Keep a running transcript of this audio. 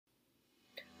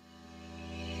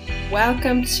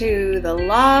Welcome to the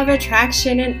Law of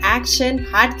Attraction in Action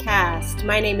podcast.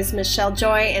 My name is Michelle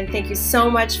Joy, and thank you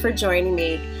so much for joining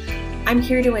me. I'm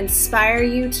here to inspire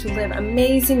you to live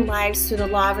amazing lives through the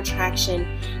law of attraction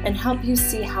and help you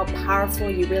see how powerful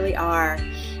you really are.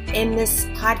 In this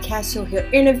podcast, you'll hear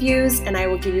interviews, and I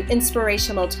will give you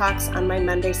inspirational talks on my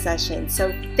Monday session.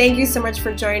 So thank you so much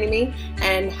for joining me,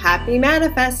 and happy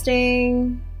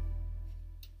manifesting.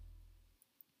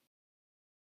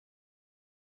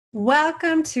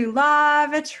 Welcome to Law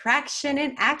of Attraction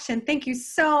in Action. Thank you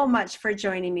so much for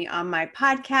joining me on my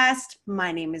podcast.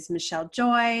 My name is Michelle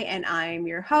Joy, and I'm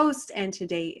your host. And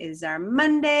today is our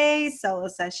Monday solo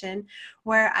session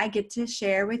where I get to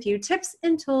share with you tips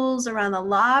and tools around the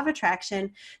law of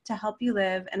attraction to help you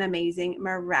live an amazing,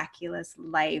 miraculous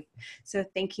life. So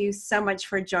thank you so much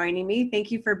for joining me. Thank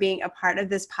you for being a part of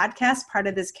this podcast, part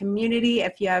of this community.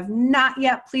 If you have not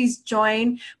yet, please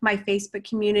join my Facebook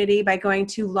community by going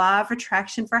to Law of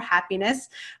Attraction for Happiness.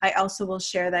 I also will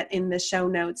share that in the show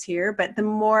notes here. But the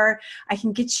more I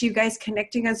can get you guys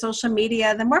connecting on social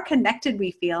media, the more connected we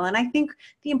feel. And I think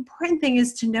the important thing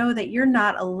is to know that you're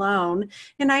not alone.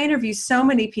 And I interview so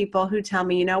many people who tell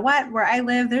me, you know what, where I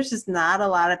live, there's just not a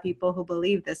lot of people who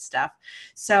believe this stuff.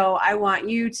 So I want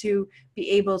you to be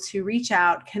able to reach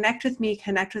out, connect with me,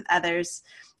 connect with others,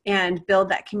 and build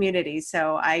that community.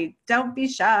 So don't be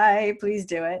shy, please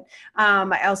do it.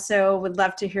 I also would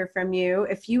love to hear from you.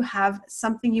 If you have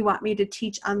something you want me to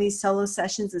teach on these solo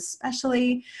sessions,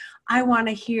 especially, I want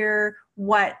to hear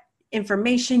what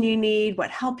information you need,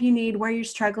 what help you need, where you're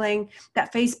struggling.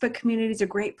 That Facebook community is a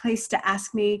great place to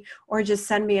ask me, or just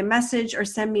send me a message or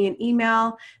send me an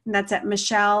email. And that's at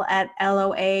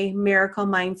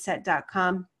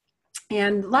michelle@loamiraclemindset.com.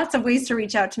 And lots of ways to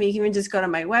reach out to me. You can even just go to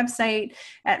my website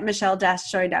at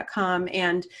michelle-joy.com,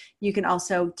 and you can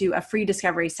also do a free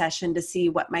discovery session to see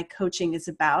what my coaching is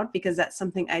about, because that's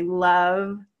something I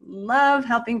love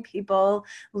helping people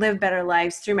live better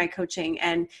lives through my coaching.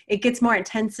 And it gets more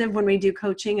intensive when we do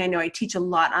coaching. I know I teach a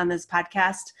lot on this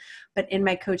podcast, but in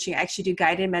my coaching, I actually do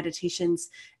guided meditations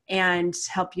and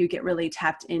help you get really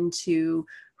tapped into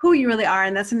who you really are.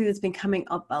 And that's something that's been coming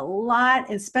up a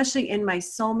lot, especially in my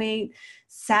Soulmate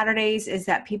Saturdays, is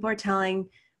that people are telling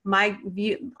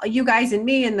you guys and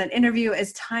me in the interview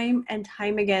is time and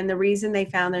time again, the reason they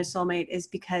found their soulmate is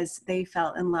because they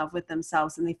fell in love with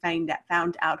themselves and they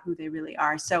found out who they really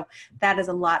are. So that is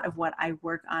a lot of what I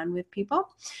work on with people.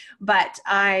 But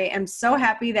I am so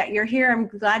happy that you're here. I'm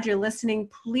glad you're listening.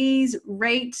 Please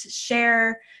rate,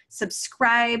 share,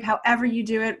 subscribe, however you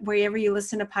do it, wherever you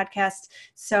listen to podcasts,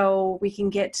 so we can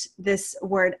get this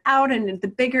word out. And the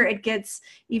bigger it gets,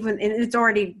 and it's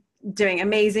already doing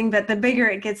amazing, but the bigger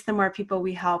it gets, the more people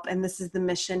we help. And this is the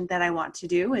mission that I want to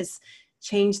do, is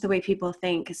change the way people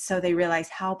think so they realize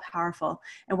how powerful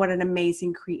and what an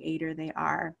amazing creator they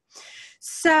are.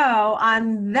 So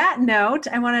on that note,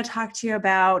 I want to talk to you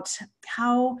about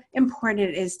how important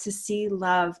it is to see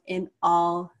love in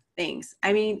all things.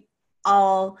 I mean,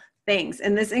 all things.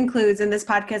 And this includes, and this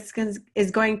podcast is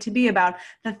going to be about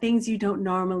the things you don't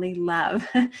normally love.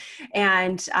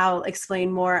 And I'll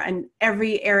explain more on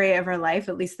every area of our life,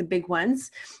 at least the big ones.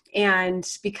 And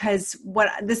because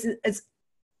this is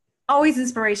always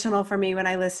inspirational for me when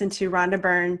I listen to Rhonda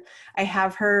Byrne. I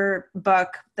have her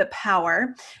book, The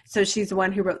Power. So she's the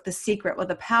one who wrote The Secret. Well,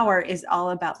 The Power is all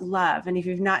about love. And if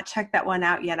you've not checked that one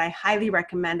out yet, I highly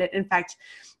recommend it. In fact,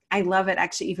 I love it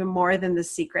actually even more than The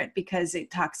Secret, because it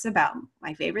talks about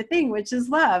my favorite thing, which is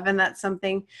love. And that's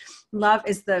something, love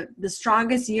is the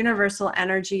strongest universal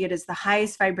energy. It is the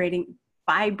highest vibrating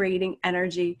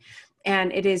energy.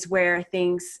 And it is where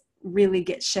things really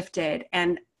get shifted,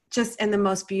 and just in the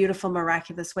most beautiful,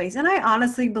 miraculous ways. And I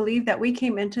honestly believe that we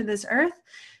came into this earth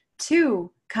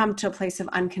to come to a place of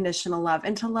unconditional love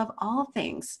and to love all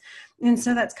things. And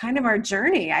so that's kind of our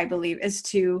journey, I believe, is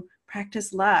to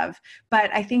practice love.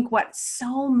 But I think what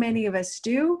so many of us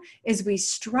do is we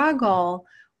struggle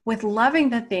with loving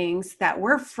the things that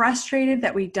we're frustrated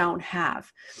that we don't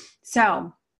have.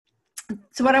 So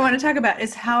what I want to talk about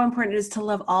is how important it is to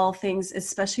love all things,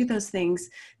 especially those things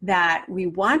that we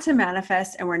want to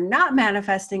manifest and we're not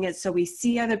manifesting it. So we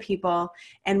see other people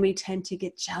and we tend to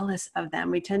get jealous of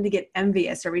them. We tend to get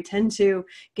envious, or we tend to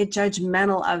get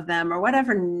judgmental of them, or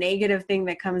whatever negative thing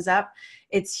that comes up.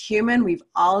 It's human. We've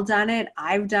all done it.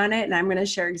 I've done it. And I'm going to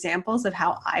share examples of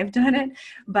how I've done it,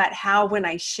 but how when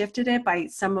I shifted it by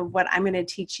some of what I'm going to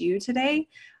teach you today,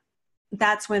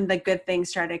 that's when the good things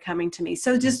started coming to me.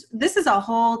 So to me, this is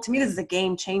a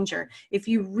game changer. If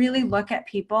you really look at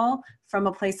people from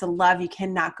a place of love, you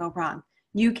cannot go wrong.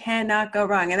 You cannot go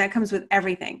wrong. And that comes with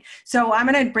everything. So I'm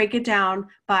going to break it down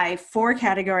by 4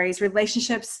 categories: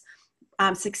 relationships,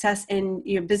 success in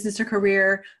your business or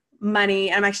career,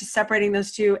 money. I'm actually separating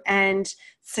those 2, and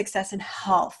success in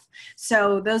health.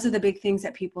 So those are the big things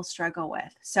that people struggle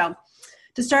with. So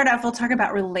to start off, we'll talk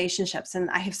about relationships. And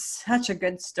I have such a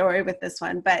good story with this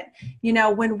one. But,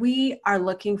 when we are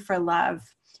looking for love,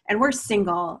 and we're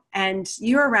single, and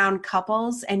you're around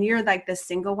couples and you're like the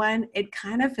single one, it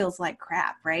kind of feels like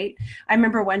crap, right? I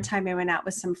remember one time I went out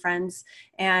with some friends,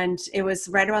 and it was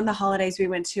right around the holidays. We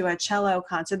went to a cello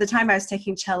concert. At the time I was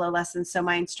taking cello lessons, so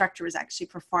my instructor was actually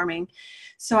performing.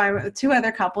 So I went with 2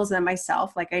 other couples and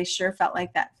myself. Like, I sure felt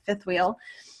like that fifth wheel.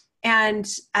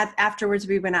 And afterwards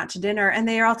we went out to dinner, and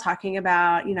they are all talking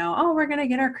about, oh, we're going to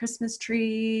get our Christmas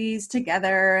trees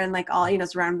together, and like all,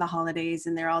 it's around the holidays,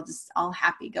 and they're all just all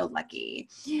happy go lucky.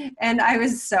 And I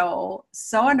was so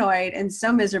annoyed and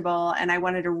so miserable, and I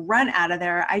wanted to run out of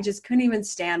there. I just couldn't even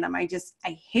stand them. I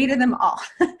hated them all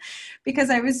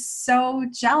because I was so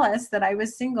jealous that I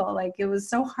was single. Like, it was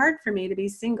so hard for me to be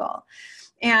single.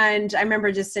 And I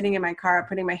remember just sitting in my car,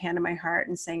 putting my hand on my heart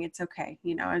and saying, it's okay.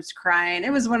 I was crying.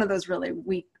 It was one of those really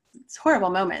weak, horrible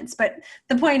moments. But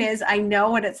the point is, I know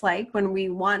what it's like when we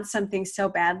want something so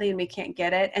badly and we can't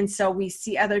get it. And so we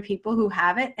see other people who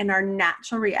have it, and our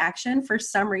natural reaction for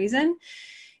some reason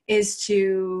is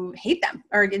to hate them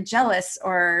or get jealous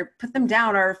or put them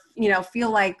down, or,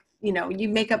 feel like, you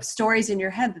make up stories in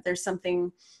your head that there's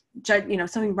something,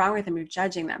 something wrong with them. You're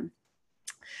judging them.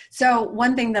 So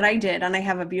one thing that I did, and I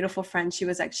have a beautiful friend, she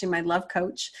was actually my love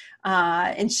coach,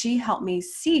 and she helped me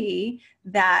see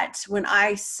that when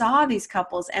I saw these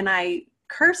couples and I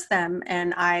cursed them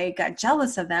and I got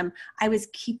jealous of them, I was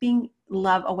keeping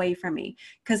love away from me,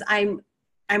 because I'm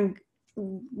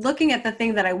looking at the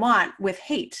thing that I want with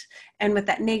hate and with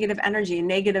that negative energy. And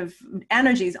negative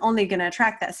energy is only going to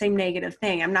attract that same negative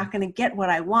thing. I'm not going to get what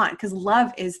I want, because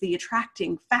love is the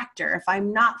attracting factor. If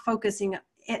I'm not focusing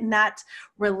in that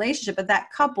relationship, of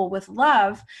that couple with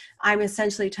love, I'm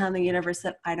essentially telling the universe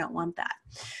that I don't want that.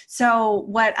 So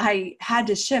what I had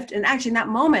to shift, and actually in that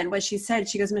moment, what she said,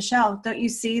 she goes, Michelle, don't you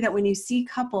see that when you see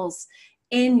couples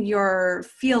in your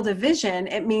field of vision,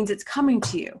 it means it's coming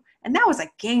to you? And that was a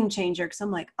game changer, because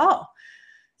I'm like, oh,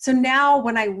 so now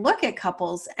when I look at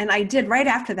couples, and I did right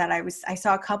after that, I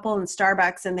saw a couple in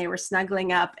Starbucks and they were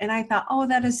snuggling up, and I thought, oh,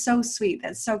 that is so sweet.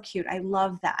 That's so cute. I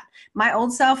love that. My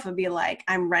old self would be like,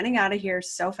 I'm running out of here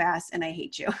so fast and I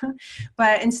hate you.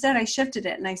 But instead I shifted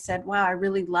it and I said, wow, I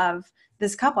really love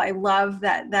this couple. I love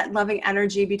that loving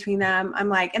energy between them. I'm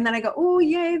like, and then I go, oh,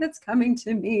 yay, that's coming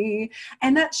to me.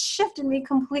 And that shifted me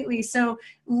completely. So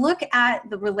look at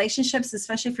the relationships,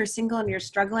 especially if you're single and you're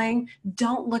struggling.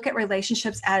 Don't look at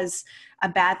relationships as a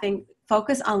bad thing.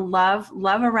 Focus on love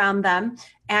around them.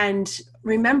 And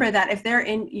remember that if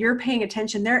you're paying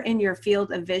attention, they're in your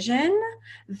field of vision,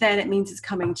 then it means it's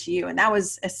coming to you. And that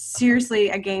was seriously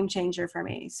a game changer for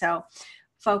me. So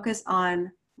focus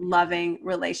on loving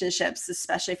relationships,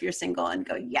 especially if you're single, and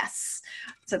go, yes.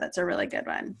 So that's a really good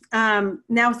one.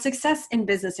 Now, success in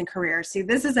business and career. See,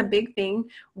 this is a big thing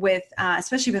with,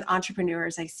 especially with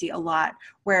entrepreneurs. I see a lot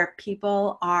where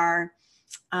people are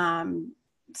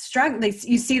struggling.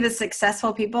 You see the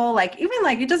successful people, like even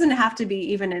like, it doesn't have to be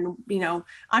even in,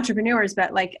 entrepreneurs,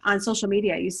 but like on social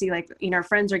media, you see like,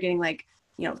 friends are getting like,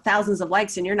 thousands of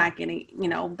likes and you're not getting,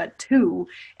 but 2.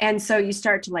 And so you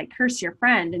start to like curse your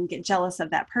friend and get jealous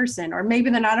of that person, or maybe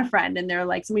they're not a friend and they're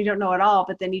like somebody you don't know at all,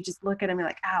 but then you just look at them and you're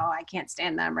like, oh, I can't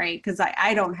stand them. Right. Because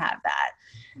I don't have that.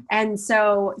 And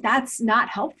so that's not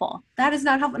helpful. That is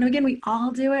not helpful. And again, we all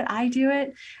do it. I do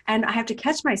it. And I have to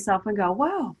catch myself and go,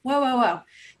 whoa.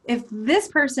 If this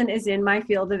person is in my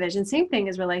field of vision, same thing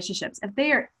as relationships.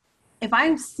 If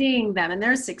I'm seeing them and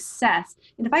their success,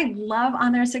 and if I love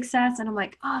on their success and I'm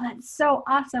like, oh, that's so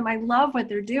awesome, I love what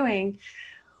they're doing,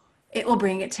 it will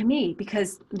bring it to me,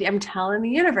 because I'm telling the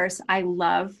universe, I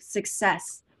love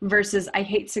success versus I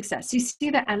hate success. You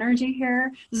see the energy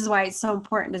here? This is why it's so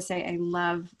important to say, I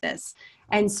love this.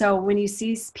 And so when you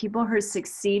see people who are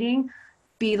succeeding,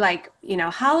 be like,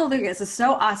 hallelujah, this is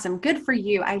so awesome. Good for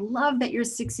you. I love that you're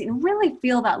succeeding. Really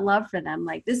feel that love for them.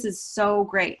 Like, this is so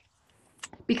great.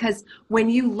 Because when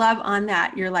you love on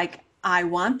that, you're like, I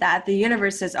want that. The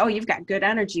universe says, oh, you've got good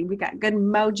energy. We got good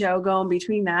mojo going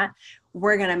between that.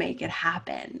 We're going to make it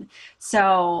happen.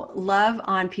 So love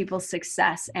on people's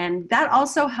success. And that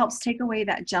also helps take away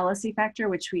that jealousy factor,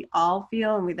 which we all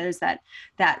feel. And there's that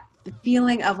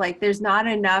feeling of like, there's not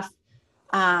enough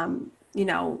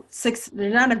there's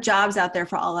not enough jobs out there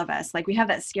for all of us. Like we have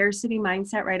that scarcity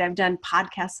mindset, right? I've done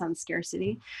podcasts on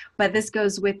scarcity, but this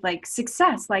goes with like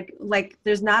success. Like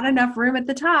there's not enough room at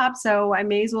the top. So I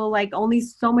may as well, like only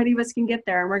so many of us can get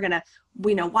there and we're going to,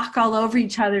 walk all over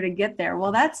each other to get there.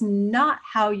 Well, that's not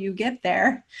how you get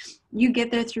there. You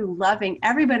get there through loving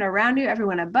everyone around you,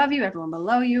 everyone above you, everyone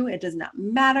below you. It does not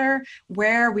matter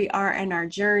where we are in our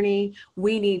journey.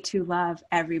 We need to love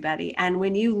everybody. And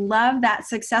when you love that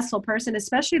successful person,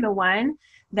 especially the one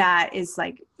that is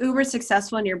like uber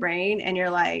successful in your brain, and you're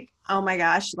like, oh my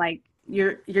gosh, like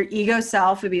your ego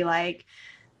self would be like,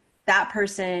 that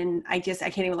person, I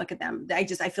can't even look at them.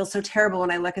 I feel so terrible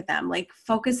when I look at them. Like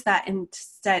focus that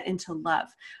instead into love,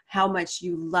 how much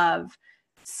you love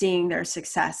seeing their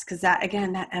success. Cause that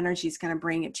energy is going to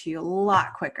bring it to you a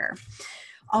lot quicker.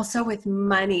 Also with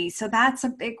money. So that's a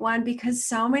big one because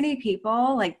so many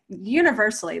people, like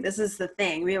universally, this is the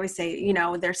thing. We always say,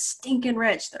 they're stinking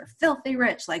rich, they're filthy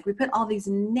rich. Like we put all these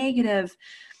negative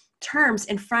terms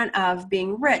in front of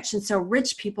being rich. And so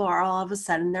rich people are all of a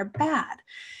sudden they're bad.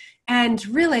 And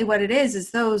really what it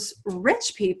is those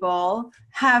rich people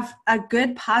have a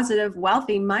good, positive,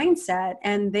 wealthy mindset,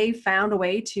 and they found a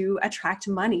way to attract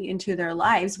money into their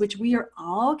lives, which we are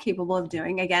all capable of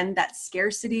doing. Again, that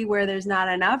scarcity where there's not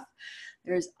enough,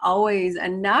 there's always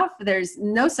enough. There's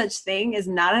no such thing as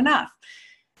not enough.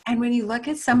 And when you look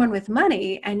at someone with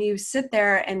money and you sit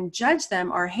there and judge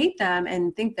them or hate them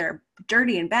and think they're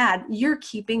dirty and bad, you're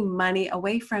keeping money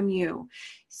away from you.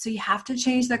 So you have to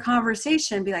change the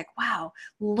conversation, be like, wow,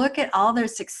 look at all their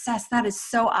success. That is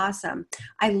so awesome.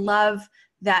 I love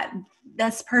that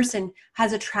this person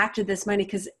has attracted this money,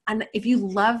 because if you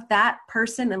love that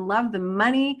person and love the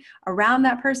money around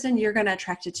that person, you're going to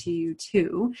attract it to you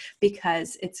too,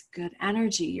 because it's good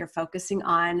energy. You're focusing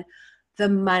on the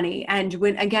money. And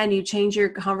when, again, you change your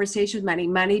conversation with money,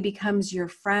 money becomes your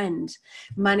friend.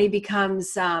 Money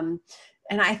becomes,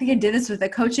 and I think I did this with a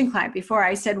coaching client before.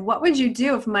 I said, what would you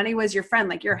do if money was your friend?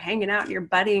 Like you're hanging out and you're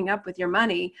buddying up with your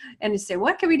money, and you say,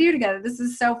 what can we do together? This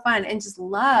is so fun. And just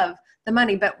love the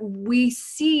money. But we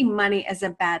see money as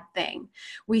a bad thing.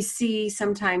 We see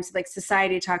sometimes, like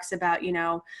society talks about,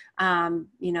 the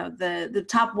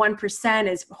top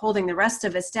 1% is holding the rest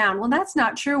of us down. Well, that's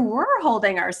not true. We're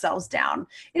holding ourselves down.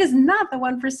 It is not the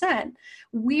 1%.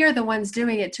 We are the ones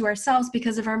doing it to ourselves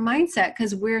because of our mindset,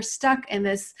 because we're stuck in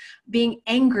this being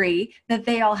angry that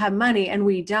they all have money and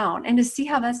we don't. And to see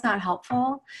how that's not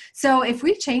helpful. So if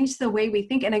we change the way we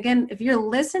think, and again, if you're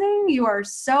listening, you are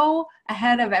so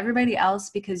ahead of everybody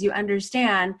else because you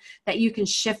understand that you can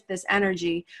shift this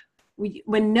energy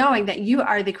when knowing that you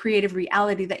are the creative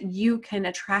reality, that you can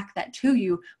attract that to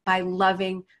you by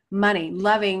loving money,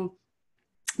 loving.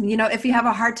 If you have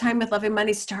a hard time with loving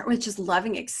money, start with just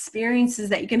loving experiences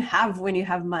that you can have when you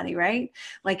have money, right?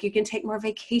 Like you can take more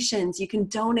vacations, you can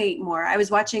donate more. I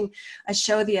was watching a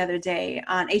show the other day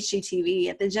on HGTV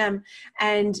at the gym,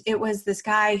 and it was this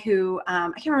guy who, I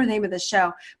can't remember the name of the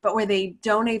show, but where they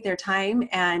donate their time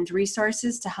and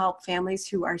resources to help families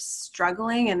who are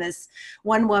struggling. And this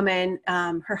one woman,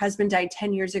 her husband died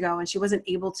 10 years ago, and she wasn't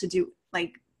able to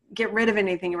get rid of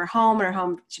anything in her home. In her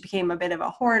home, she became a bit of a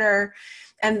hoarder.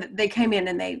 And they came in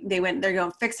and they're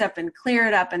going to fix up and clear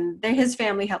it up. And his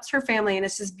family helps her family. And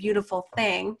it's this beautiful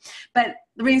thing. But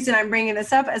the reason I'm bringing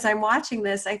this up, as I'm watching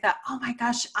this, I thought, oh my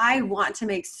gosh, I want to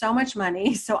make so much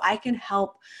money so I can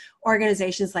help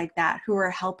organizations like that who are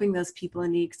helping those people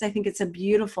in need, because I think it's a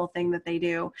beautiful thing that they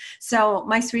do. So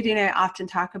my sweetie and I often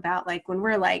talk about when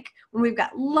we've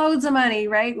got loads of money,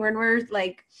 right? When we're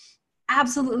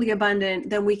absolutely abundant,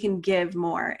 then we can give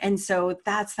more. And so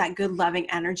that's that good, loving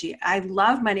energy. I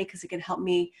love money because it can help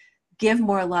me give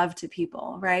more love to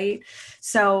people, right?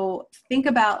 So think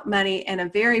about money in a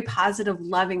very positive,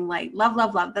 loving light. Love,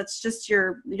 love, love. That's just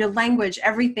your language.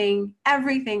 Everything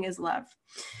is love.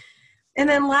 And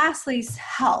then lastly,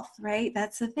 health, right?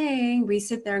 That's the thing. We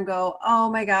sit there and go, oh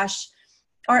my gosh,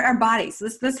 or our bodies.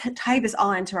 Let's tie this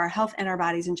all into our health and our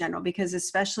bodies in general, because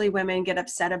especially women get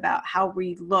upset about how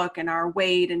we look and our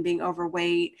weight and being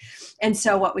overweight. And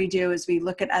so what we do is we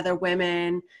look at other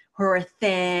women who are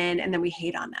thin and then we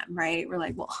hate on them, right? We're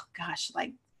like, well, gosh,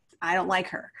 I don't like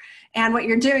her. And what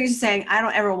you're doing is saying, I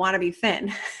don't ever want to be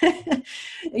thin.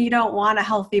 You don't want a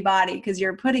healthy body because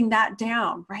you're putting that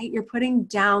down, right? You're putting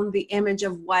down the image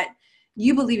of what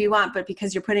you believe you want, but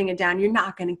because you're putting it down, you're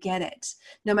not going to get it.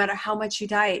 No matter how much you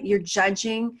diet, you're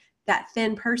judging that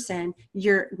thin person.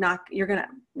 You're going to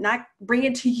not bring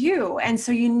it to you. And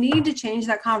so you need to change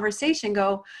that conversation.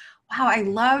 Go, wow, I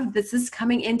love this is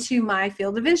coming into my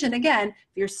field of vision. Again,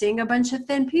 if you're seeing a bunch of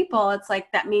thin people, it's like,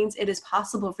 that means it is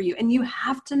possible for you. And you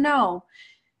have to know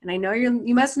and I know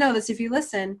you must know this if you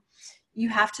listen, you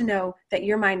have to know that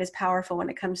your mind is powerful when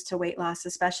it comes to weight loss,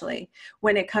 especially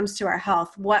when it comes to our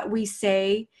health. What we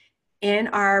say in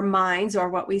our minds or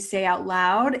what we say out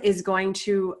loud is going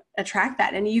to attract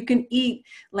that. And you can eat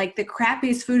like the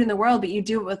crappiest food in the world, but you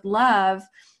do it with love,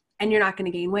 and you're not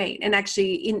going to gain weight. And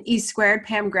actually in E Squared,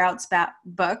 Pam Grout's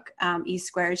book, E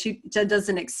Squared, she does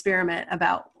an experiment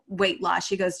about weight loss.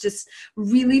 She goes, just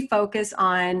really focus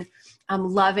on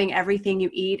loving everything you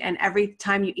eat. And every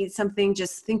time you eat something,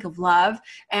 just think of love.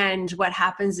 And what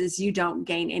happens is you don't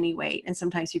gain any weight. And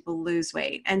sometimes people lose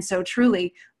weight. And so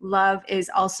truly, love is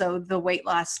also the weight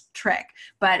loss trick.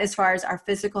 But as far as our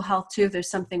physical health too, if there's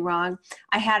something wrong,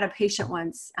 I had a patient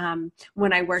once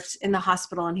when I worked in the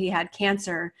hospital, and he had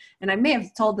cancer. And I may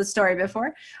have told the story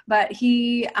before, but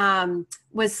he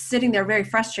was sitting there very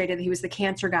frustrated. He was the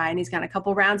cancer guy, and he's got a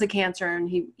couple rounds of cancer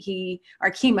and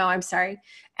or chemo, I'm sorry.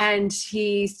 And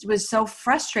he was so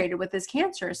frustrated with his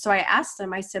cancer. So I asked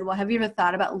him, I said, well, have you ever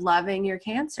thought about loving your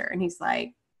cancer? And he's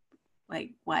like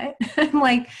what? I'm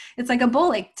like, it's like a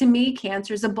bully. To me,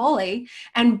 cancer is a bully,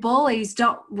 and bullies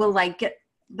they'll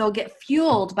get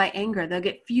fueled by anger. They'll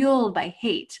get fueled by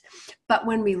hate. But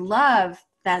when we love,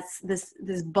 that's this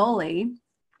bully,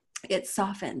 it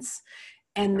softens.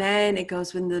 And then it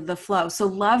goes with the flow. So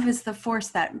love is the force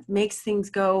that makes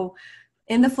things go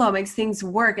in the flow, makes things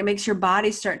work. It makes your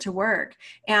body start to work.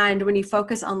 And when you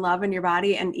focus on love in your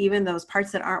body, and even those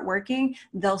parts that aren't working,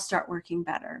 they'll start working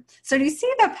better. So do you see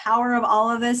the power of all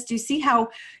of this? Do you see how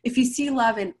if you see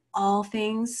love in all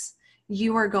things,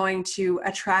 you are going to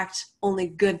attract only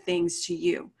good things to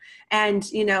you? And,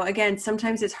 again,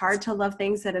 sometimes it's hard to love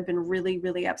things that have been really,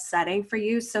 really upsetting for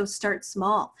you. So start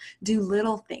small, do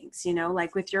little things,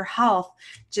 like with your health,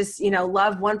 just,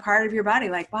 love one part of your body.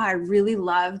 Like, wow, I really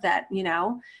love that,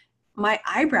 my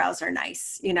eyebrows are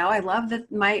nice. I love that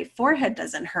my forehead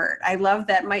doesn't hurt. I love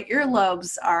that my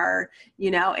earlobes are,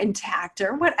 intact,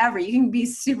 or whatever. You can be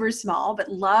super small,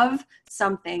 but love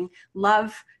something.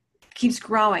 Love keeps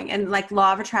growing. And like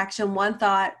law of attraction, one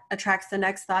thought attracts the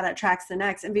next thought, attracts the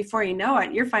next. And before you know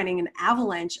it, you're finding an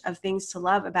avalanche of things to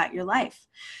love about your life,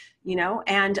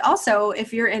 And also,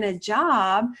 if you're in a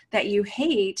job that you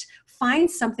hate, find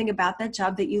something about that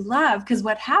job that you love, because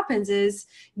what happens is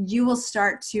you will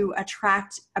start to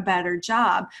attract a better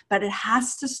job. But it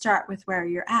has to start with where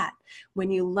you're at.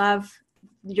 When you love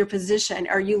your position,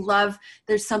 or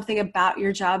there's something about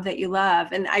your job that you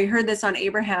love. And I heard this on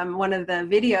Abraham, one of the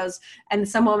videos, and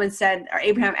some woman said, or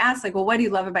Abraham asked, like, well, what do you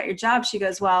love about your job? She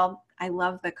goes, well, I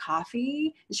love the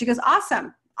coffee. And she goes,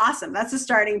 awesome. That's a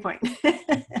starting point.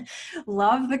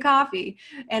 Love the coffee.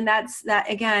 And that's that,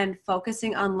 again,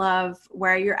 focusing on love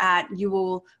where you're at, you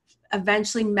will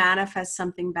eventually manifest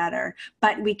something better.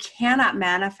 But we cannot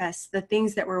manifest the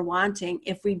things that we're wanting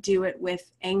if we do it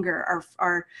with anger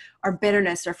or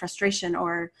bitterness or frustration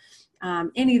or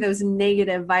any of those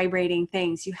negative vibrating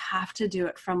things. You have to do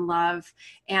it from love.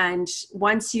 And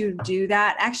once you do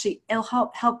that, actually, it'll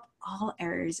help all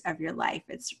areas of your life.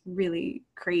 It's really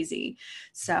crazy.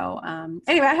 So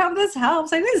anyway, I hope this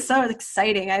helps. I think it's so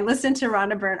exciting. I listened to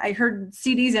Rhonda Byrne. I heard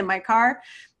CDs in my car.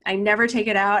 I never take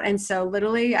it out. And so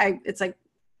literally it's like,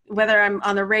 whether I'm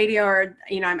on the radio or,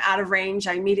 I'm out of range,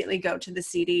 I immediately go to the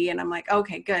CD and I'm like,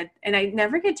 okay, good. And I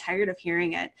never get tired of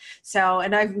hearing it. So,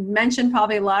 and I've mentioned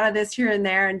probably a lot of this here and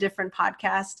there in different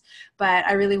podcasts, but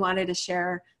I really wanted to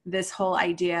share this whole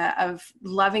idea of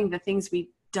loving the things we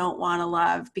don't want to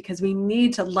love, because we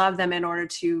need to love them in order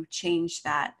to change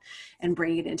that and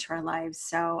bring it into our lives.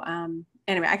 So,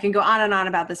 anyway, I can go on and on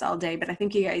about this all day, but I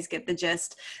think you guys get the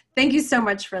gist. Thank you so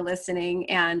much for listening.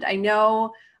 And I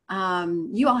know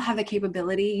you all have the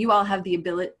capability, you all have the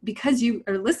ability, because you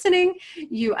are listening,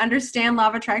 you understand law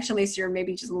of attraction. At least you're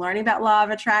maybe just learning about law of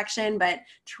attraction, but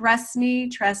trust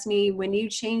me, when you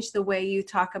change the way you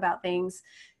talk about things,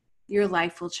 your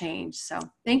life will change. So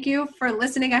thank you for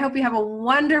listening. I hope you have a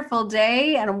wonderful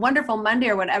day and a wonderful Monday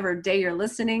or whatever day you're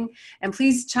listening. And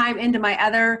please chime into my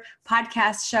other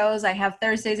podcast shows. I have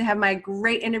Thursdays, I have my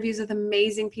great interviews with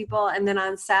amazing people. And then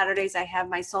on Saturdays, I have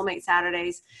my Soulmate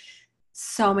Saturdays.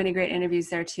 So many great interviews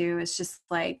there too. It's just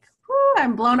like, whew,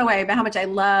 I'm blown away by how much I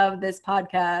love this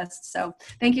podcast. So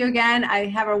thank you again. I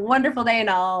have a wonderful day, and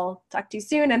I'll talk to you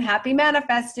soon, and happy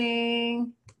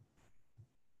manifesting.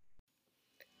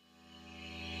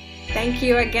 Thank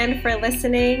you again for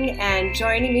listening and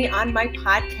joining me on my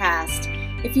podcast.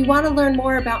 If you want to learn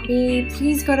more about me,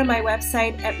 please go to my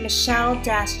website at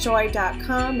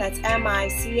michelle-joy.com. That's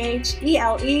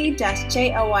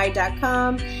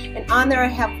MICHELE-JOY.com. And on there I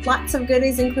have lots of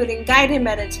goodies, including guided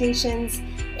meditations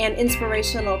and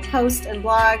inspirational posts and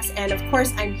blogs. And of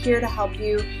course, I'm here to help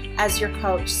you as your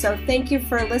coach. So thank you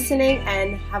for listening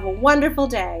and have a wonderful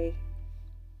day.